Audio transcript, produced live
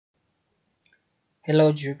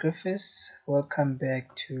Hello geographers, welcome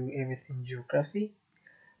back to Everything Geography.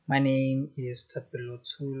 My name is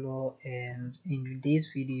Tapelo and in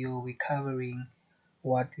this video we're covering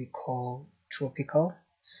what we call tropical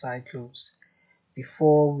cyclones.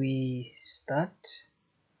 Before we start,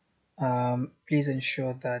 please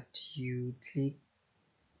ensure that you click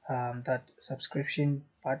that subscription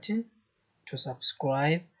button to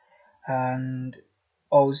subscribe and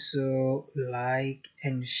also like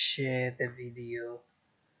and share the video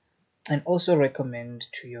and also recommend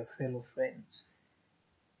to your fellow friends.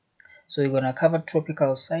 So we're going to cover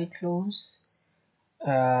tropical cyclones,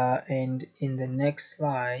 and in the next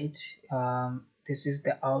slide, this is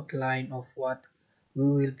the outline of what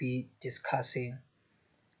we will be discussing.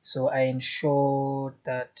 So I've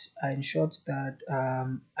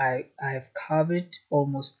covered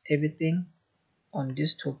almost everything on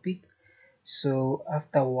this topic. So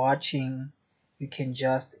after watching, you can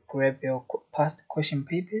just grab your past question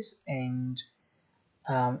papers and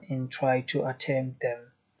try to attempt them.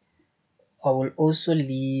 I will also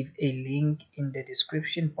leave a link in the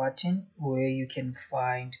description button where you can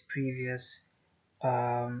find previous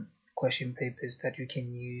question papers that you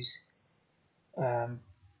can use um,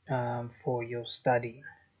 for your study.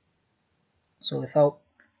 So without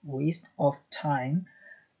waste of time,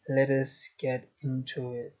 let us get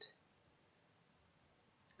into it.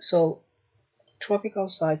 So tropical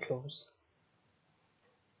cyclones.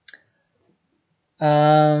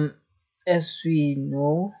 As we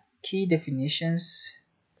know, key definitions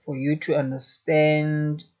for you to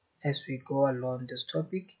understand as we go along this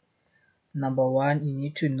topic. Number one, you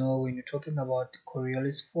need to know when you're talking about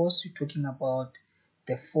Coriolis force, you're talking about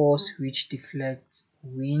the force which deflects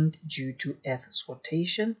wind due to Earth's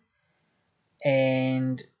rotation,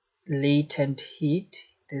 and latent heat.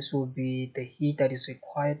 This will be the heat that is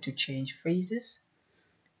required to change phases.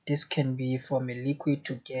 This can be from a liquid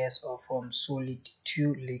to gas or from solid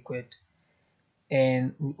to liquid.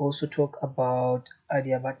 And we also talk about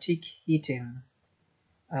adiabatic heating,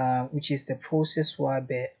 which is the process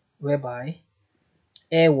whereby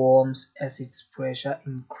air warms as its pressure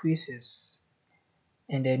increases.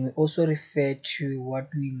 And then we also refer to what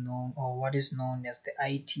is known as the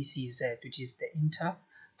ITCZ, which is the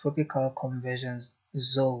Intertropical Convergence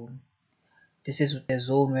Zone. This is the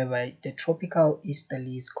zone whereby the tropical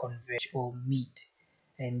easterlies converge or meet,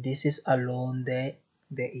 and this is along the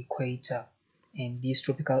equator. And these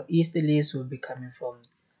tropical easterlies will be coming from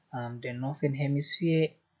the northern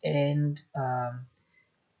hemisphere and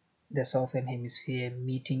the southern hemisphere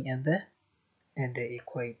meeting at the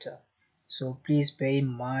equator. So please bear in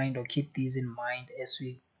mind or keep these in mind as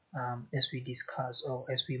we discuss or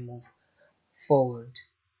as we move forward.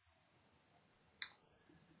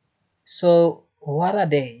 So what are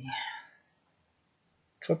they?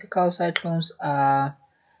 Tropical cyclones are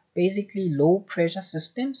basically low pressure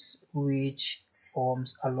systems which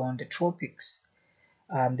forms along the tropics.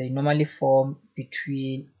 They normally form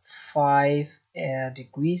between 5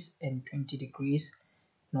 degrees and 20 degrees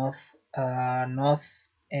north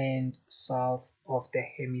and south of the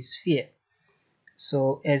hemisphere.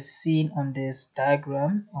 So as seen on this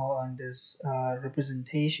diagram or on this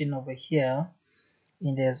representation over here,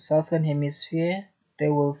 in the southern hemisphere, they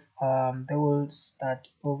will start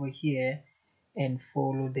over here and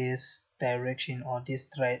follow this direction or this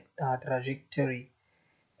trajectory,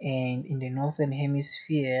 and in the northern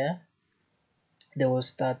hemisphere they will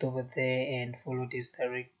start over there and follow this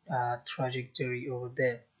direct trajectory over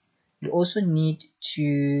there. You also need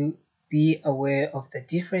to be aware of the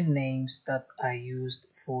different names that are used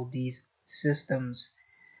for these systems.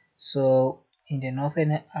 So in the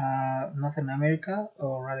Northern America,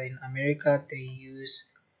 or rather in America, they use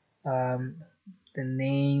the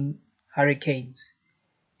name hurricanes,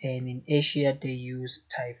 and in Asia they use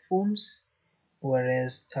typhoons,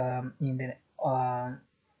 whereas in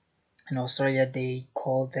Australia they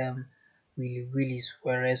call them willies,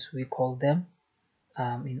 whereas we call them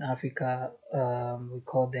in Africa we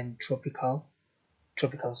call them tropical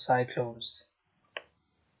cyclones.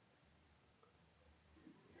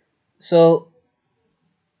 So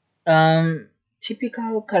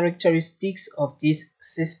typical characteristics of these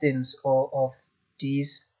systems or of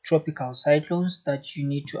these tropical cyclones that you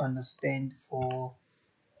need to understand for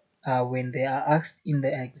when they are asked in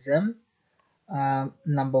the exam.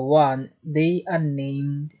 Number one, they are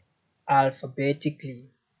named alphabetically.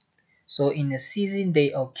 So in a season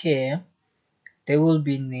they occur, they will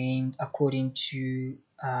be named according to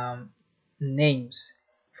names.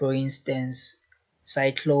 For instance,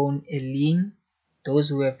 Cyclone Eileen. Those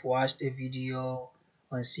who have watched a video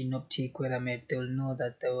on synoptic weather map, they'll know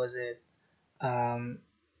that there was um,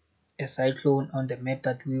 a cyclone on the map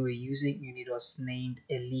that we were using, and it was named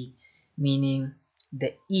Eli, meaning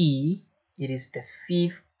the E, it is the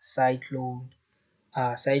fifth cyclone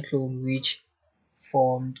which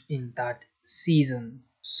formed in that season.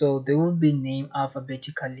 So they will be named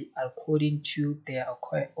alphabetically according to their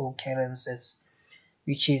occurrences,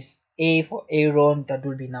 which is A for Aaron, that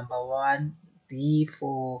will be number one, B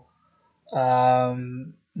for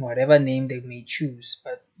whatever name they may choose,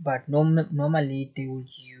 but normally they would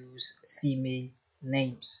use female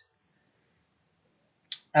names.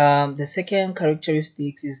 The second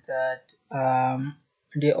characteristics is that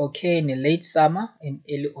they occur in the late summer and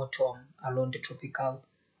early autumn along the tropical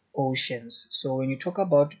oceans. So when you talk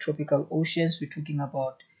about tropical oceans, we're talking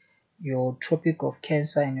about your Tropic of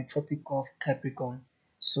Cancer and your Tropic of Capricorn.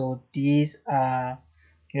 So these are,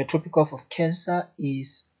 your Tropic of Cancer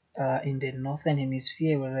is in the northern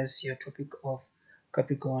hemisphere, whereas your Tropic of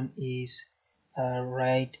Capricorn is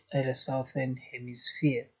right at the southern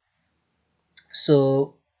hemisphere.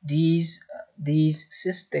 So these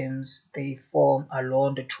systems, they form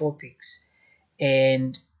along the tropics,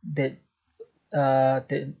 and the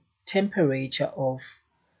temperature of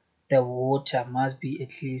the water must be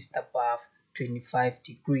at least above 25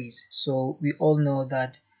 degrees. So we all know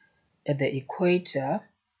that at the equator,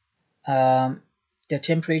 the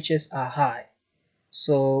temperatures are high.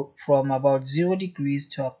 So from about 0 degrees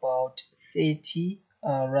to about 30,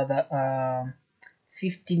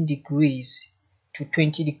 15 degrees to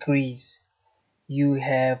 20 degrees, you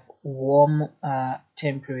have warm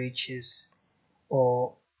temperatures,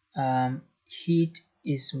 or heat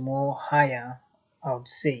is more higher, I would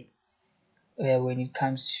say, when it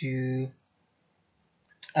comes to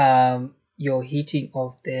your heating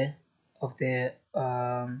of the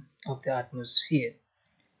atmosphere.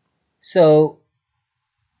 So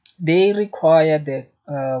they require the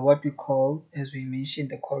what we call, as we mentioned,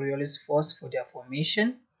 the Coriolis force for their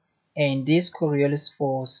formation, and this Coriolis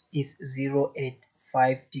force is 0 at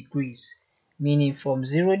 5 degrees, meaning from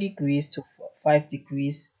 0 degrees to 5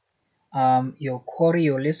 degrees, your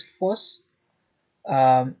Coriolis force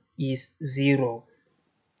is 0,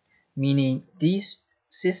 meaning these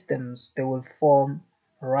systems, they will form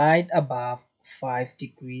right above 5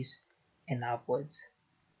 degrees and upwards,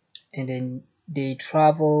 and then they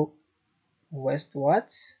travel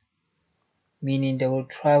westwards, meaning they will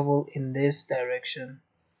travel in this direction.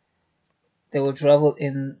 They will travel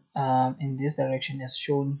in this direction as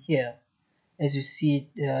shown here, as you see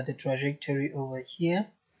the trajectory over here,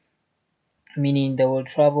 meaning they will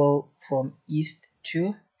travel from east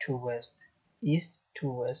to west, east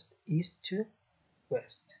to west, east to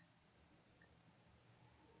west.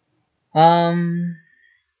 And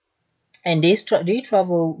they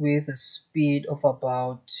travel with a speed of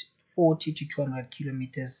about 40 to 200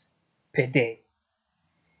 kilometers per day.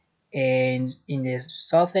 And in the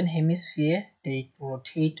southern hemisphere, they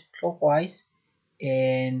rotate clockwise,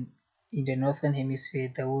 and in the northern hemisphere,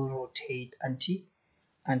 they will rotate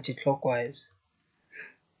anti-clockwise.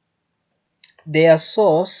 Their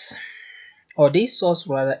source, or they source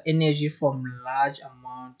rather, energy from large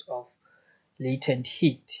amount of latent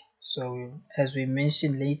heat. So as we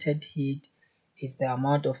mentioned, latent heat is the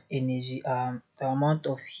amount of energy, the amount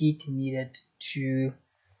of heat needed to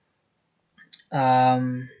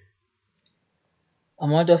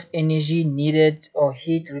amount of energy needed or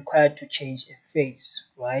heat required to change a phase,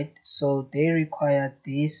 right? So they require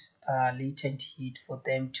this latent heat for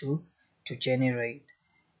them to generate.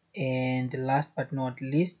 And last but not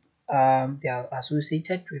least, they are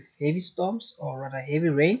associated with heavy storms, or rather heavy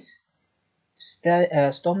rains,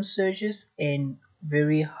 storm surges, and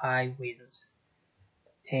very high winds.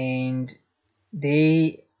 And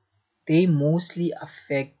they mostly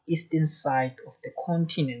affect eastern side of the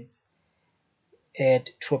continent at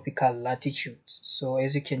tropical latitudes. So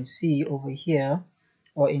as you can see over here,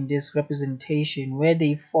 or in this representation, where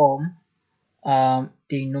they form,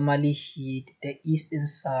 they normally hit the eastern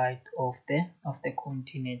side of the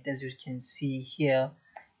continent. As you can see here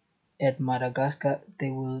at Madagascar,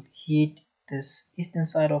 they will hit this eastern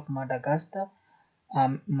side of Madagascar,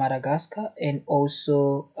 and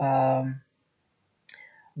also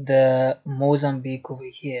the Mozambique over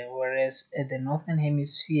here, whereas at the northern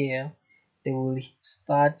hemisphere, they will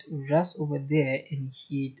start just over there and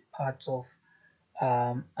hit parts of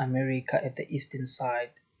America at the eastern side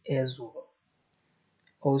as well,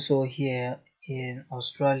 also here in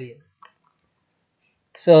Australia.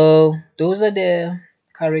 So those are the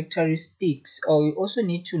characteristics. Or you also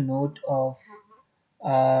need to note of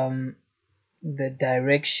the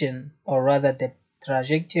direction, or rather the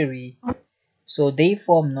trajectory. So they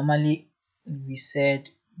form normally, we said,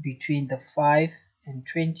 between the 5 and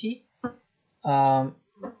 20, um,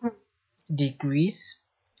 degrees,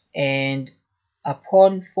 and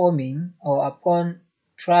upon forming or upon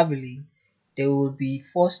traveling, they will be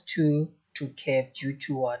forced to curve due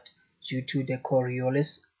to what? Due to the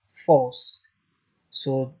Coriolis force.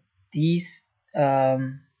 So these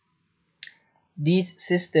um, these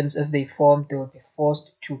systems, as they form, they will be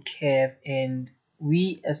forced to curve, and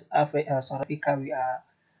we as South Africa, we are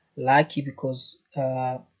lucky because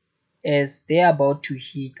as they are about to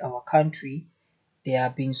hit our country, they are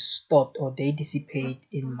being stopped or they dissipate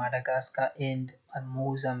in Madagascar and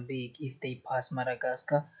Mozambique if they pass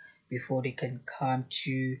Madagascar before they can come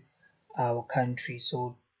to our country.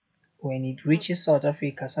 So when it reaches South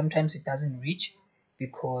Africa, sometimes it doesn't reach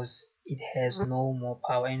because it has no more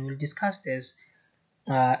power, and we'll discuss this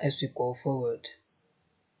as we go forward.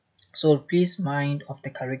 So please mind of the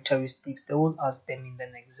characteristics. They will ask them in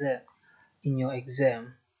the exam. In your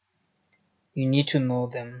exam, you need to know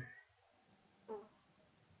them.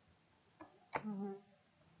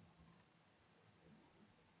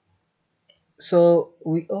 So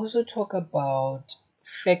we also talk about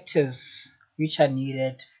factors which are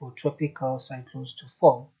needed for tropical cyclones to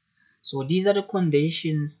form. So these are the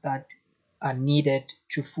conditions that are needed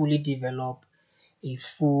to fully develop a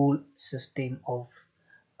full system of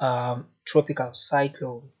tropical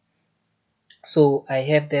cyclone. So I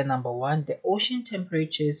have there number one, the ocean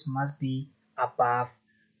temperatures must be above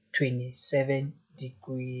 27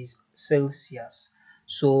 degrees Celsius.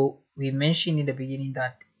 So we mentioned in the beginning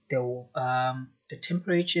that the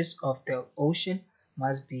temperatures of the ocean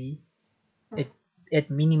must be at, at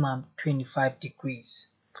minimum 25 degrees.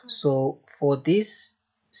 So for this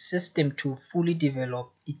system to fully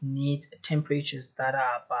develop, it needs temperatures that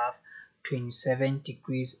are above 27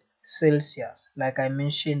 degrees Celsius. Like I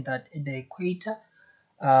mentioned that at the equator,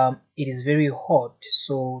 it is very hot,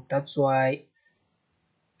 so that's why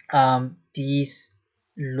these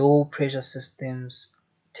low pressure systems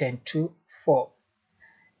tend to form.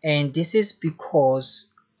 And this is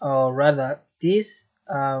because, or rather, these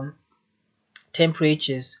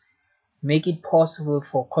temperatures make it possible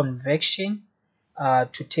for convection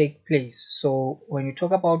to take place. So when you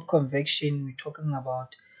talk about convection, we're talking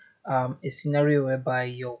about a scenario whereby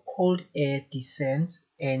your cold air descends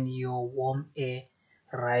and your warm air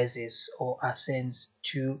rises or ascends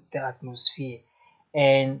to the atmosphere.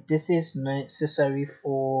 And this is necessary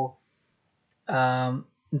for um,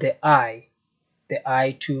 the eye the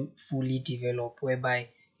eye to fully develop, whereby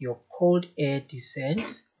your cold air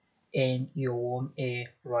descends and your warm air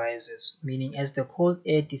rises. Meaning, as the cold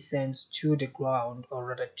air descends to the ground, or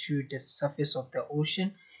rather to the surface of the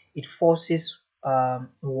ocean, it forces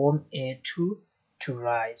warm air to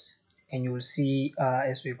rise. And you will see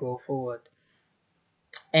as we go forward.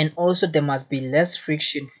 And also, there must be less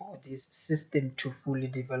friction for this system to fully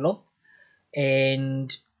develop,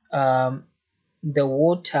 and um, the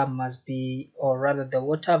water must be, or rather the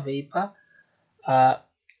water vapor uh,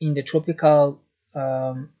 in the tropical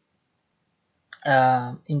um,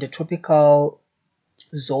 in the tropical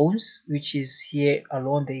zones, which is here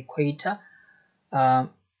along the equator, um,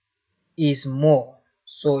 is more.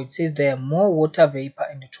 So it says there are more water vapor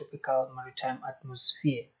in the tropical maritime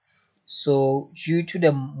atmosphere. So due to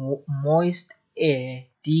the moist air,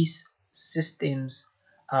 these systems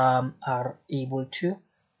are able to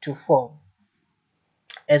form.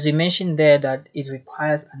 As we mentioned there, that it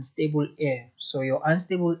requires unstable air. So your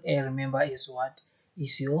unstable air, remember, is what?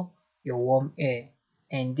 Is your warm air.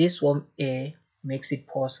 And this warm air makes it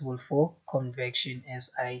possible for convection,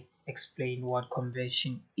 as I explained what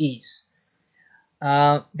convection is.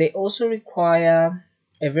 They also require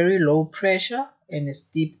a very low pressure and a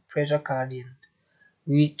steep pressure gradient.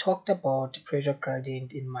 We talked about pressure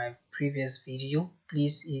gradient in my previous video.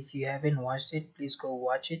 Please, if you haven't watched it, please go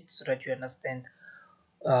watch it so that you understand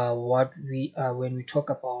what we when we talk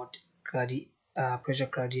about pressure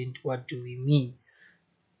gradient, what do we mean.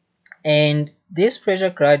 And this pressure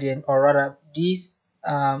gradient, or rather this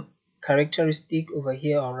characteristic over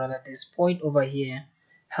here, or rather this point over here,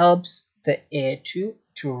 helps the air to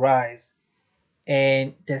rise.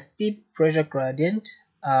 And the steep pressure gradient,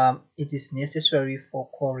 it is necessary for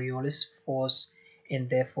Coriolis force and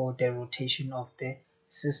therefore the rotation of the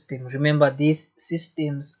system. Remember, these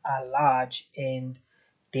systems are large and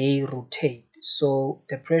they rotate, so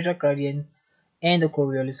the pressure gradient and the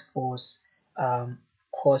Coriolis force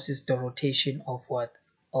causes the rotation of what?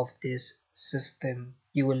 Of this system.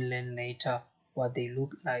 You will learn later what they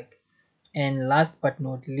look like. And last but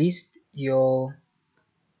not least, your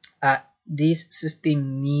this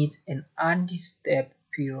system needs an undisturbed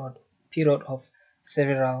period of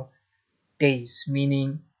several days,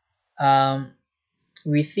 meaning um,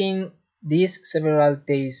 within these several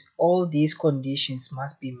days, all these conditions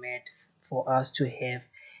must be met for us to have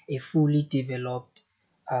a fully developed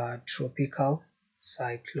tropical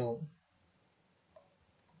cyclone.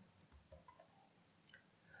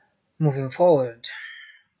 Moving forward,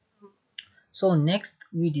 so next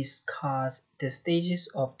we discuss the stages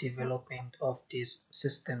of development of these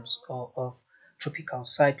systems or of tropical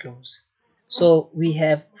cyclones. So we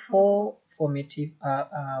have four formative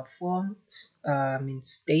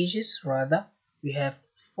stages rather. We have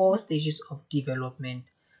four stages of development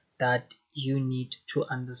that you need to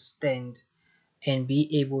understand and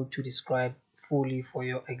be able to describe fully for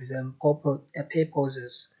your exam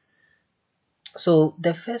purposes. So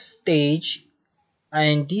the first stage,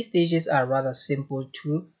 and these stages are rather simple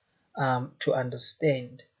to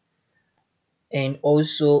understand, and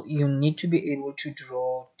also you need to be able to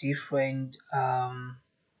draw different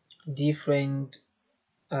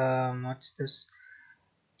what's this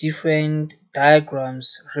different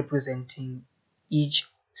diagrams representing each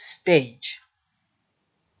stage.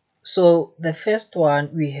 So the first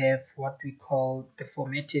one, we have what we call the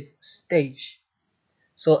formative stage.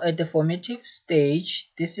 So at the formative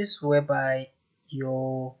stage, this is whereby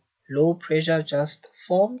your low pressure just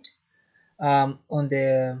formed on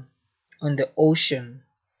the ocean,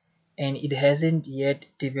 and it hasn't yet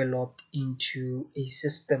developed into a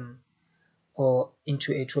system or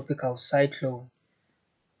into a tropical cyclone.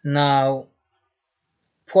 Now,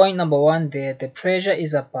 point number one there, the pressure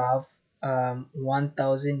is above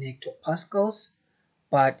 1000 hectopascals,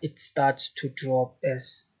 but it starts to drop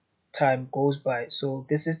as time goes by. So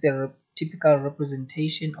this is the typical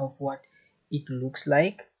representation of what it looks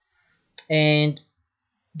like. And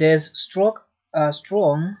there's strong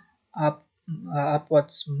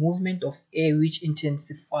upwards movement of air which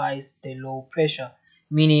intensifies the low pressure,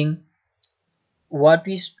 meaning what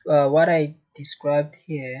I described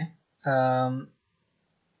here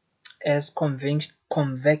as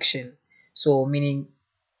convection. So meaning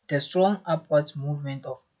the strong upwards movement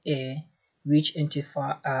of air which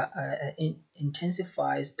intensifies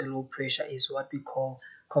the low pressure is what we call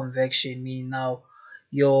convection, meaning now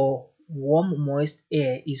your warm moist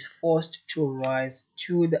air is forced to rise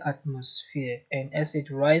to the atmosphere, and as it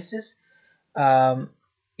rises,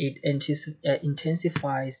 it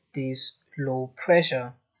intensifies this low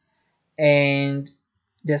pressure, and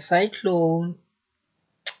the cyclone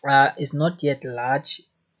is not yet large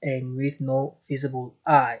and with no visible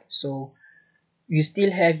eye. So you still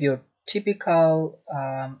have your typical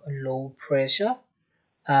low pressure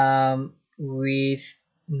with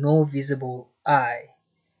no visible eye,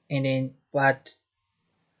 and then but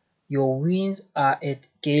your winds are at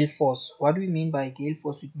gale force. What we mean by gale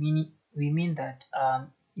force, we mean that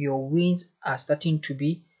your winds are starting to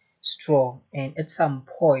be strong, and at some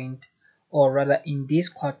point, or rather in this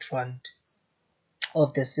quadrant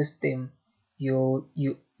of the system, you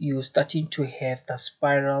starting to have the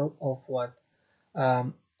spiral of what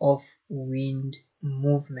of wind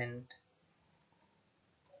movement.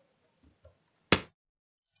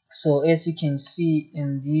 So as you can see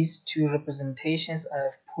in these two representations I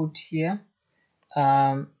have put here,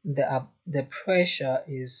 the pressure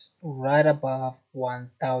is right above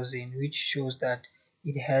 1000, which shows that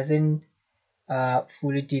it hasn't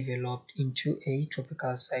fully developed into a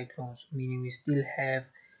tropical cyclone, meaning we still have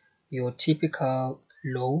your typical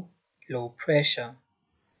low pressure.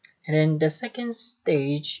 And then the second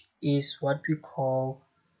stage is what we call,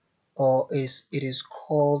 or is it is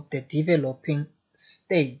called the developing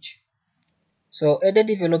stage. So at the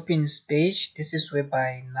developing stage, this is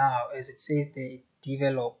whereby now, as it says there, it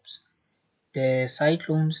develops. The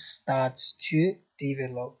cyclone starts to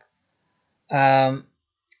develop. Um,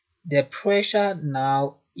 the pressure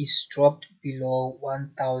now is dropped below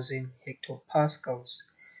 1000 hectopascals.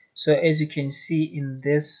 So as you can see in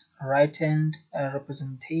this right hand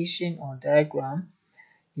representation or diagram,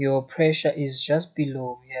 your pressure is just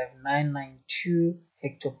below. We have 992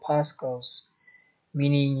 hectopascals,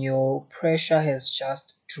 meaning your pressure has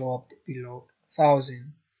just dropped below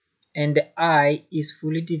 1000, and the eye is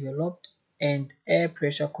fully developed and air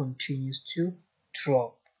pressure continues to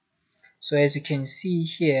drop. So as you can see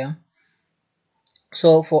here,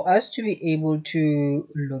 so for us to be able to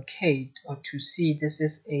locate or to see this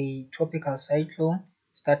is a tropical cyclone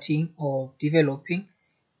starting or developing,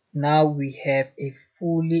 now we have a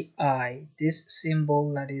fully eye, this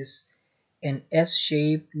symbol that is an S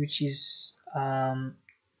shape, which is an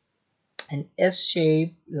S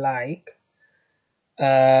shape, like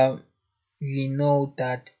we know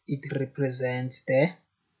that it represents the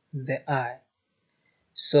eye.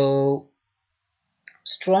 So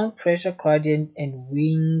strong pressure gradient and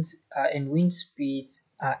wind speeds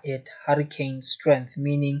are at hurricane strength,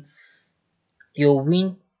 meaning your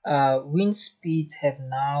wind speeds have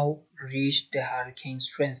now reached the hurricane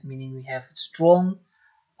strength, meaning we have strong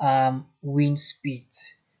wind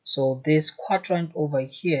speeds. So this quadrant over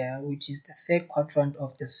here, which is the third quadrant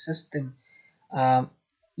of the system, um,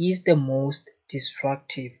 is the most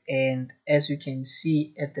destructive, and as you can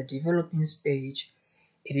see at the developing stage,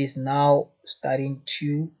 it is now starting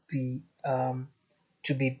to be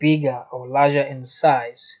bigger or larger in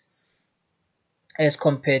size as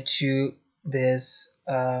compared to this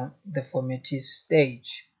the formative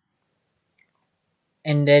stage.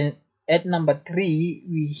 And then at number 3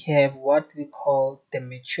 we have what we call the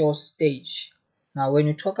mature stage. Now when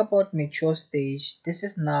you talk about mature stage, this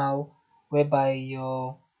is now whereby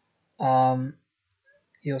um,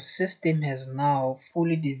 your system has now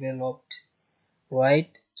fully developed,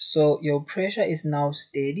 right? So your pressure is now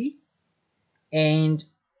steady, and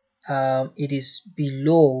it is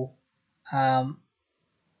below um,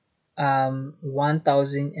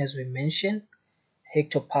 1000, as we mentioned,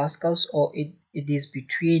 hectopascals, or it is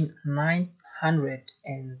between 900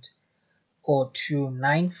 and or to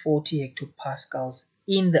 940 hectopascals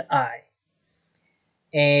in the eye.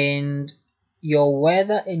 And your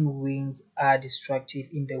weather and winds are destructive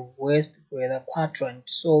in the worst weather quadrant.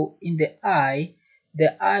 So in the eye,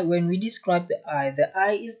 when we describe the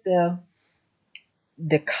eye is the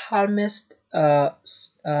calmest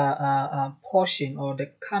portion, or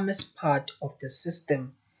the calmest part of the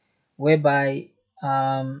system, whereby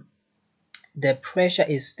um, the pressure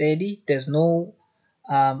is steady. There's no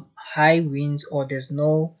high winds, or there's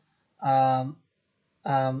no um,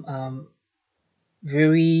 um, um,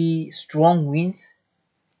 very strong winds,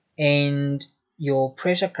 and your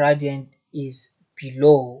pressure gradient is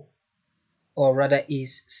below, or rather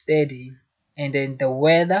is steady. And then the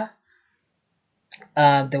weather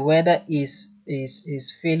is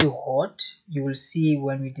fairly hot. You will see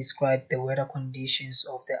when we describe the weather conditions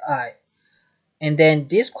of the eye. And then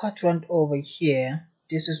this quadrant over here,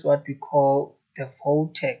 this is what we call the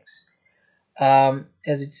vortex.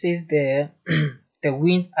 As it says there, the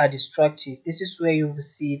winds are destructive. This is where you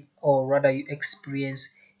receive, or rather you experience,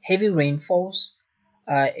 heavy rainfalls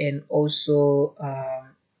and also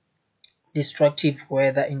destructive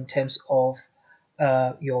weather in terms of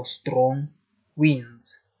your strong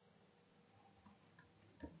winds.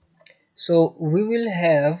 So we will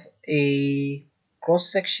have a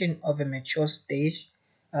cross section of a mature stage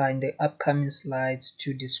in the upcoming slides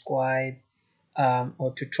to describe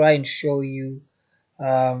or to try and show you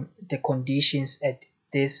the conditions at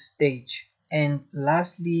this stage. And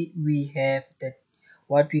lastly, we have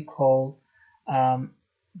what we call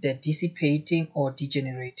the dissipating or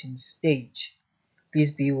degenerating stage.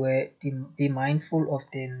 Please be mindful of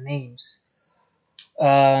their names.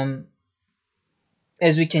 As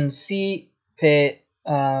we can see per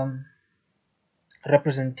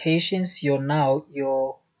representations,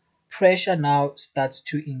 your pressure now starts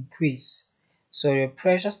to increase. So your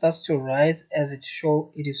pressure starts to rise as it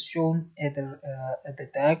is shown at the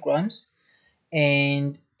diagrams,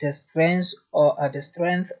 and the strength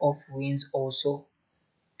of winds also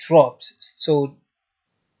drops. So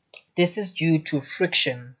this is due to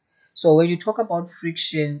friction. So when you talk about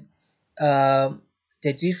friction,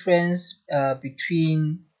 the difference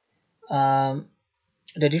between um,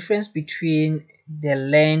 the difference between the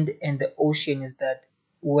land and the ocean is that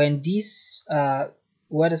when these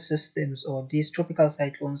weather systems, or these tropical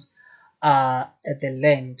cyclones, are at the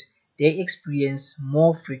land, they experience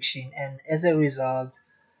more friction, and as a result,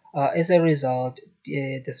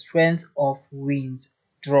 the strength of wind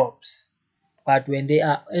drops. But when they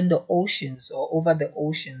are in the oceans, or over the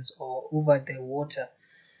oceans, or over the water,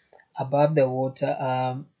 above the water,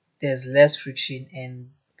 there's less friction,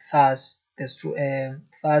 and thus the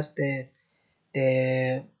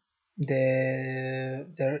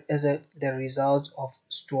the result of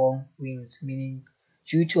strong winds, meaning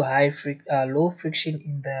due to low friction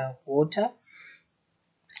in the water,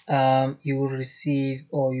 you will receive,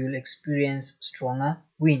 or you'll experience, stronger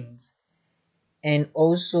winds. And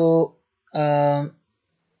also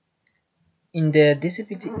in the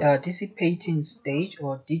dissipating stage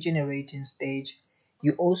or degenerating stage,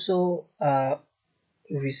 you also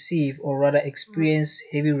receive, or rather experience,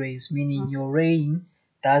 heavy rains, meaning your rain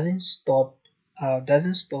doesn't stop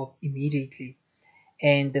immediately,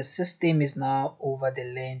 and the system is now over the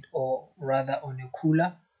land, or rather on a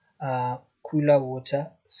cooler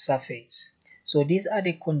water surface. So these are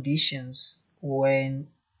the conditions when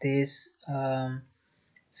this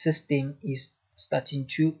system is starting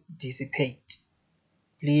to dissipate.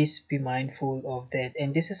 Please be mindful of that,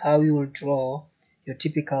 and this is how you will draw your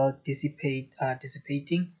typical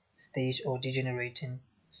dissipating stage or degenerating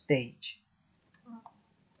stage.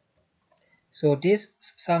 So this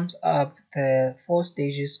sums up the 4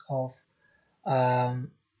 stages of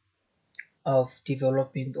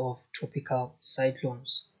development of tropical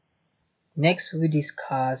cyclones. Next, we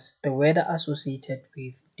discuss the weather associated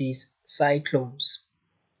with these cyclones.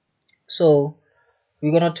 So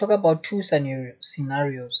we're going to talk about two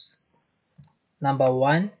scenarios. Number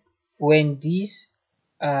one, when these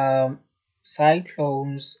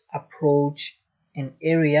cyclones approach an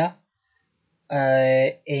area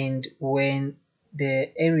and when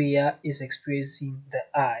the area is experiencing the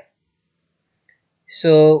eye.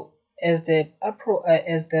 So as the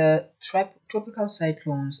tropical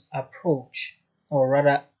cyclones approach, or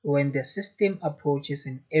rather when the system approaches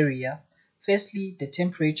an area, firstly the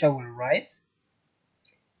temperature will rise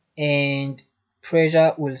and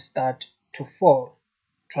pressure will start to fall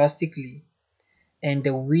drastically, and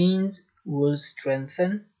the winds will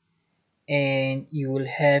strengthen, and you will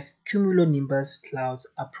have cumulonimbus clouds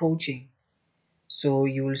approaching. So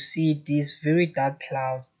you will see these very dark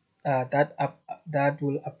clouds that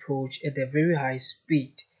will approach at a very high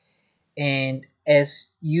speed, and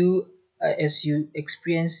as you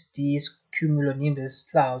experience these cumulonimbus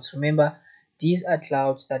clouds, remember these are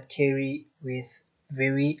clouds that carry with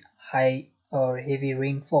very high or heavy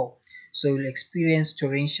rainfall. So you'll experience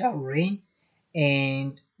torrential rain,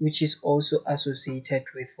 and which is also associated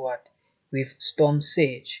with what? With storm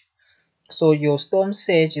surge. So your storm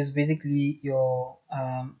surge is basically your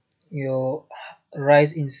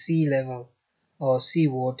rise in sea level or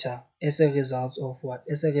seawater as a result of what?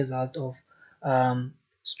 As a result of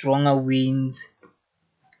stronger winds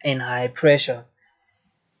and high pressure.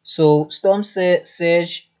 So storm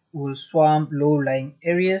surge will swamp low-lying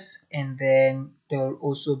areas, and then there will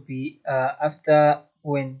also be after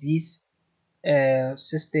when these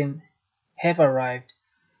system have arrived,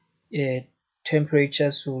 uh,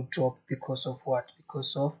 temperatures will drop because of what?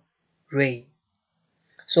 Because of rain.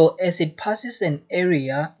 So as it passes an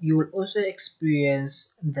area, you will also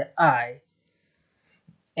experience the eye.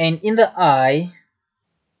 And in the eye,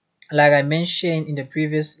 like I mentioned in the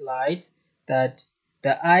previous slide, that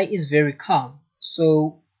the eye is very calm.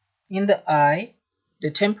 So in the eye,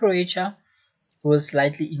 the temperature will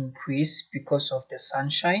slightly increase because of the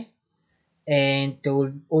sunshine, and there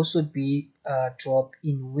will also be a drop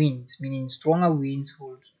in winds, meaning stronger winds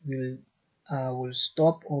will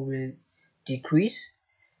stop or will decrease,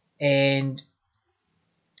 and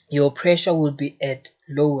your pressure will be at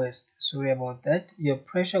lowest. Sorry about that. Your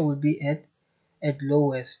pressure will be at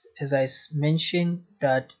lowest. As I mentioned,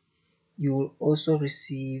 that you will also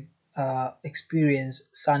receive experience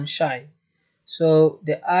sunshine. So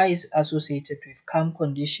the eye is associated with calm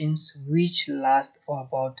conditions which last for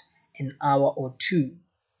about an hour or two.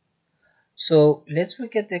 So let's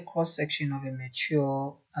look at the cross section of a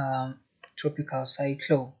mature tropical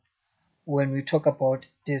cyclone when we talk about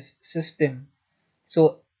this system.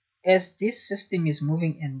 So as this system is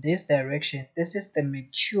moving in this direction, this is the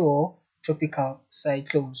mature tropical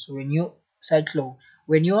cyclone. So when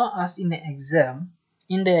you are asked in the exam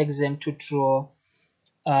to draw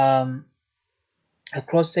um, a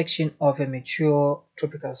cross section of a mature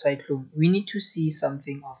tropical cyclone, we need to see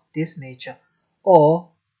something of this nature or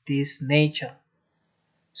this nature.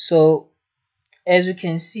 So as you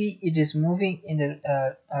can see, it is moving in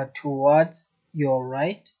the towards your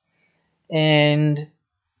right, and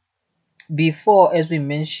before, as we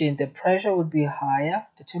mentioned, the pressure would be higher,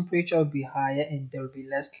 the temperature would be higher, and there will be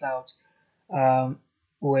less clouds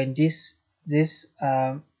when this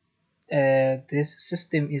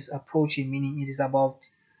system is approaching, meaning it is about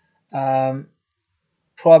um,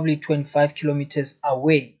 probably 25 kilometers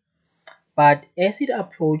away. But as it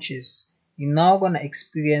approaches, you're now going to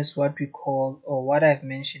experience what we call, or what I've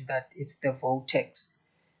mentioned, that it's the vortex.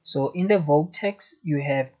 So in the vortex, you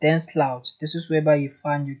have dense clouds. This is whereby you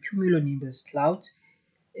find your cumulonimbus clouds,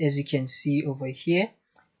 as you can see over here,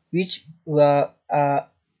 which were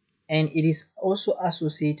and it is also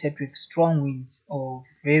associated with strong winds or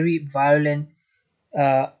very violent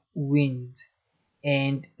wind.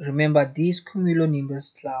 And remember, these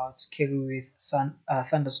cumulonimbus clouds carry with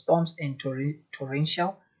thunderstorms and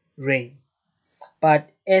torrential rain.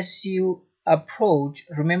 But as you approach,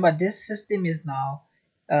 remember this system is now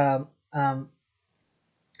um, um,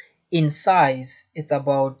 in size. It's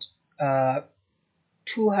about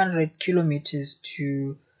 200 kilometers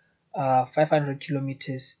to 500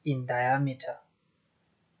 kilometers in diameter.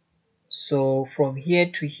 So from here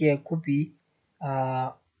to here could be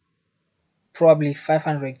uh, probably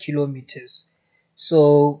 500 kilometers.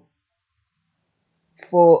 So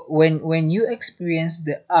for when you experience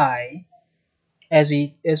the eye, as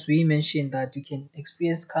we mentioned that you can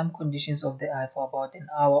experience calm conditions of the eye for about an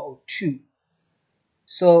hour or two.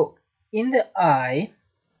 So in the eye,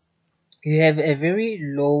 you have a very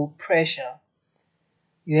low pressure.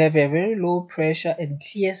 You have a very low pressure and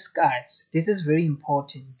clear skies. This is very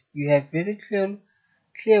important. You have very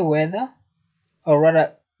clear weather, or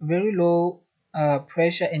rather very low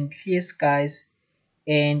pressure and clear skies,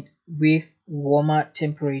 and with warmer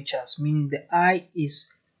temperatures, meaning the eye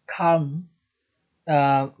is calm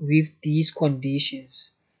with these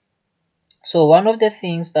conditions. So one of the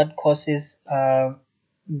things that causes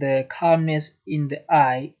the calmness in the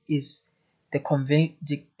eye is the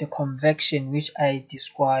convection, which I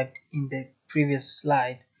described in the previous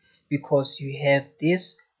slide, because you have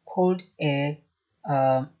this cold air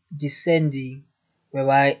descending,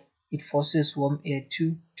 whereby it forces warm air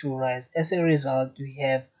to rise. As a result,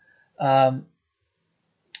 um,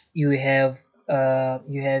 you have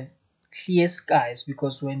clear skies,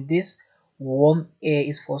 because when this warm air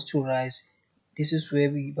is forced to rise, this is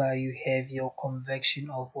whereby you have your convection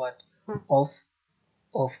of what, of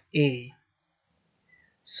air.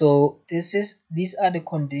 So these are the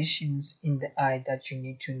conditions in the eye that you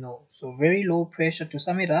need to know. So very low pressure, to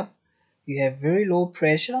sum it up, you have very low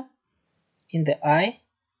pressure in the eye,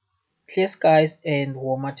 clear skies, and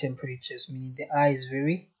warmer temperatures, meaning the eye is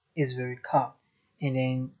very calm. And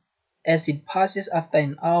then as it passes after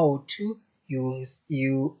an hour or two,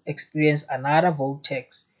 you experience another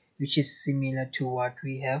vortex, which is similar to what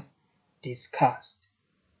we have discussed.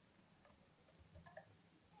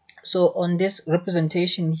 So on this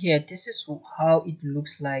representation here, this is how it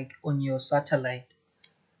looks like on your satellite.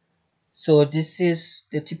 So this is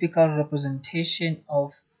the typical representation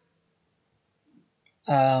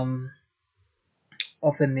um,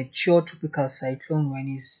 of a mature tropical cyclone when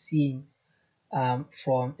it's seen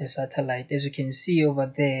from a satellite. As you can see over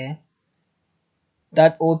there,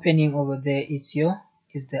 that opening over there is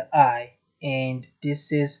the eye, and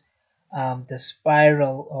this is the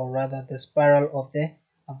spiral, or rather the spiral of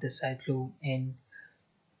the cyclone. And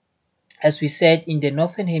as we said, in the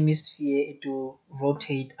northern hemisphere it will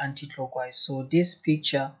rotate anti-clockwise. So this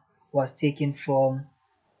picture was taken from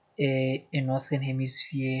a northern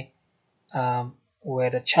hemisphere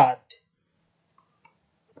weather chart.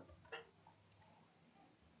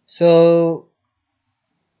 So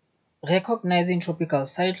recognizing tropical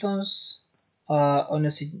cyclones on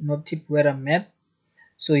a synoptic weather map.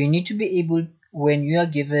 So you need to be able, when you are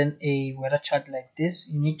given a weather chart like this,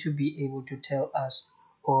 you need to be able to tell us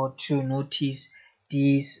or to notice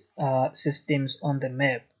these systems on the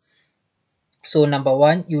map. So number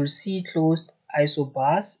one, you'll see closed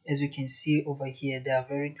isobars. As you can see over here, they are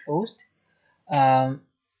very closed. Um,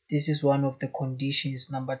 this is one of the conditions.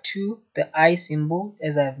 Number two, the eye symbol,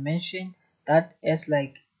 as I've mentioned, that as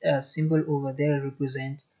like a symbol over there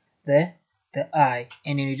represents the eye,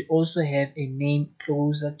 and it also have a name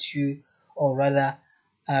closer to, or rather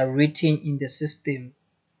written in the system.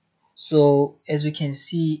 So as we can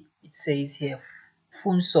see, it says here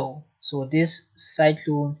Funso. So this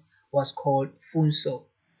cyclone was called Funso.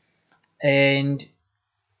 And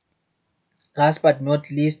last but not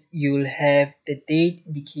least, you'll have the date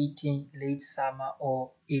indicating late summer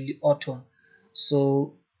or early autumn.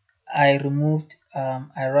 So I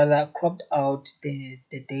rather cropped out the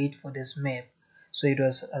date for this map. So it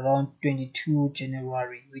was around 22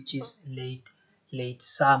 January, which is late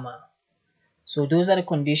summer. So those are the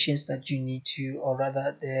conditions that you need to, or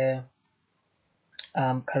rather the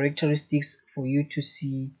characteristics for you to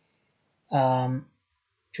see, um,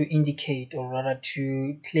 to indicate, or rather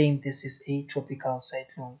to claim this is a tropical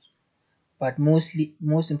cyclone. But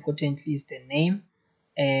most importantly is the name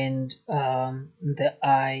and the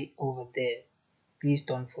eye over there. Please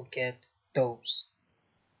don't forget those.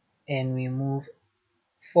 And we move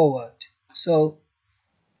forward. So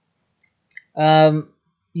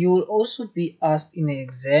you will also be asked in an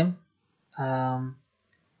exam, um,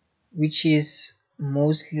 which is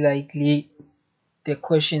most likely the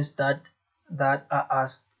questions that are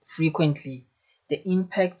asked frequently: the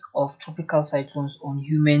impact of tropical cyclones on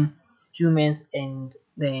humans and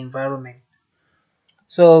the environment.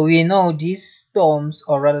 So we know these storms,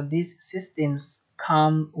 or rather these systems,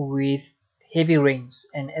 come with heavy rains,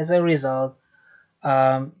 and as a result,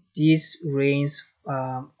 these rains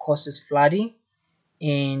causes flooding.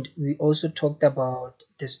 And we also talked about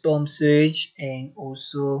the storm surge, and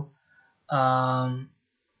also um,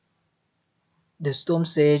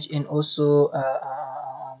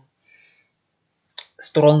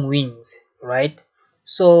 strong winds, right?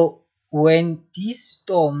 So when these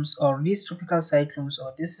storms or these tropical cyclones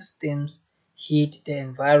or these systems hit the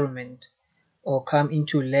environment or come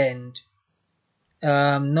into land,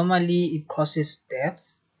 normally it causes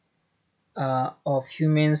deaths of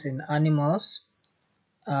humans and animals.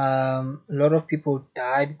 A lot of people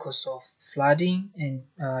die because of flooding and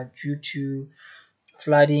due to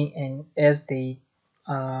flooding, and as they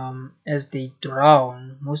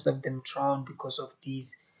drown, most of them drown because of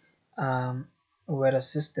these um, weather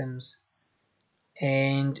systems.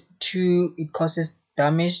 And two, it causes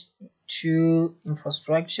damage to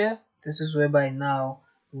infrastructure. This is whereby now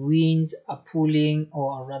winds are pulling,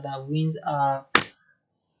 or rather winds are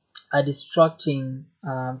distracting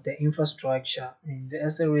the infrastructure, and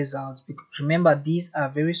as a result, remember these are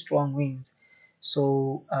very strong winds,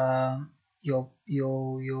 so your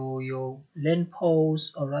land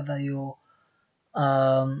poles, or rather your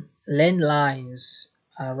land lines,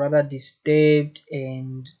 are rather disturbed,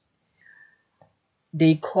 and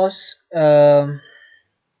they cause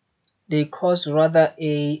rather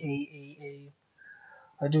a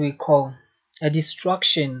what do we call, a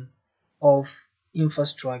destruction of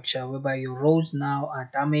infrastructure, whereby your roads now are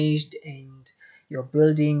damaged and your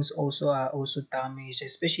buildings also are also damaged,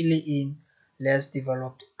 especially in less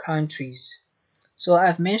developed countries. So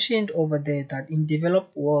I've mentioned over there that in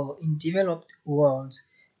developed worlds,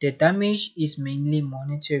 the damage is mainly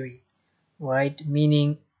monetary, right?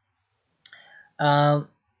 Meaning um,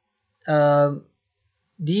 um,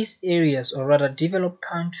 these areas, or rather developed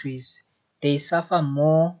countries, they suffer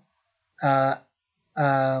more uh,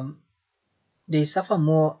 um, they suffer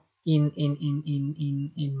more in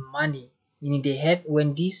money, meaning they have,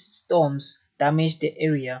 when these storms damage the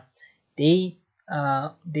area, they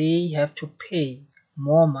they have to pay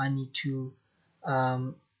more money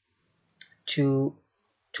um, to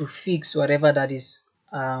to fix whatever that is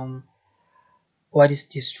what is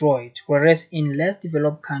destroyed, whereas in less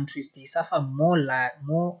developed countries they suffer more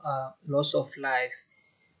loss of life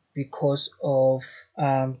because of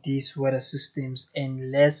these weather systems,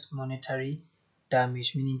 and less monetary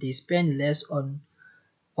damage, meaning they spend less on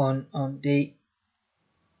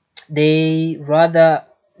they rather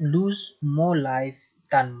lose more life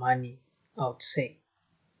than money, I would say.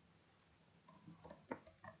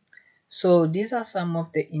 So these are some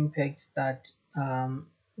of the impacts that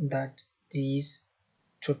these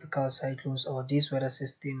tropical cyclones or this weather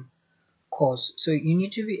system cause. So you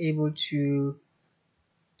need to be able to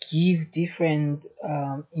give different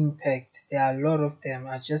impacts. There are a lot of them.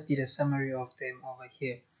 I just did a summary of them over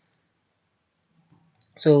here.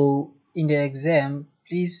 So in the exam,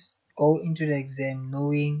 please go into the exam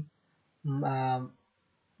knowing um,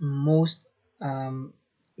 most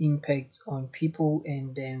impacts on people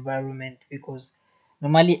and the environment, because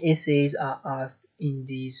normally essays are asked in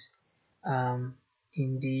these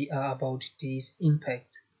in the about these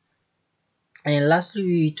impacts. And lastly,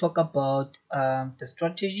 we talk about the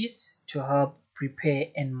strategies to help prepare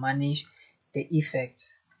and manage the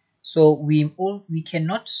effects. So we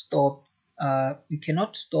cannot stop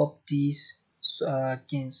these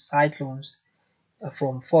cyclones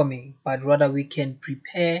from forming, but rather we can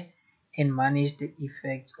prepare and manage the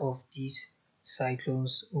effects of these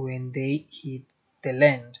cyclones when they hit the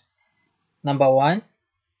land. Number one,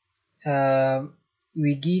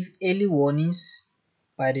 we give early warnings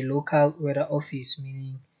by the local weather office,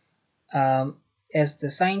 meaning um, as the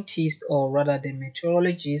scientist, or rather the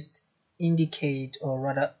meteorologist, indicate or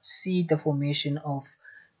rather see the formation of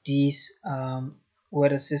these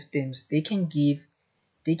weather systems, they can be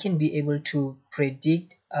able to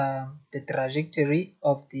predict the trajectory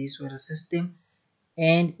of this weather system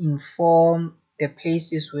and inform the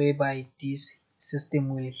places whereby this system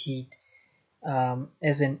will hit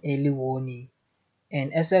as an early warning.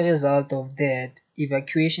 And as a result of that,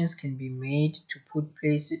 evacuations can be made to put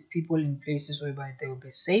people in places whereby they will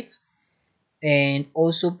be safe, and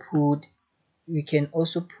also put we can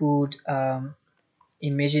also put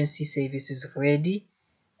emergency services ready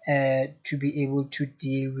to be able to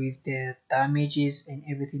deal with the damages and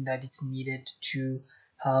everything that is needed to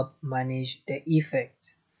help manage the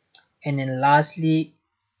effects. And then lastly,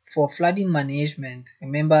 for flooding management,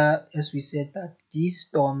 remember, as we said, that these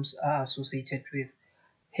storms are associated with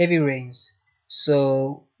heavy rains,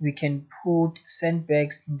 so we can put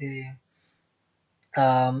sandbags in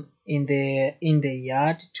the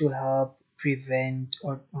yard to help prevent,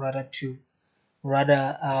 or rather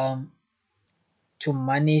rather um, to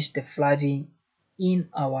manage the flooding in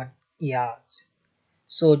our yards.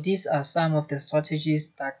 So these are some of the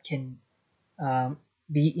strategies that can um,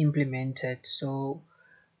 be implemented. So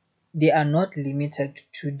they are not limited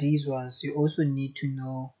to these ones. You also need to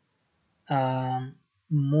know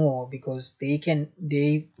more, because they can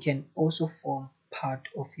also form part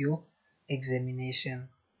of your examination.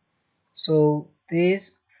 So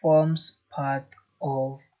this forms part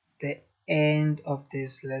of the end of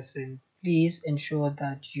this lesson. Please ensure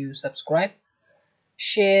that you subscribe,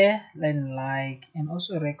 share, and like, and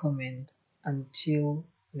also recommend. Until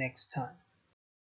next time.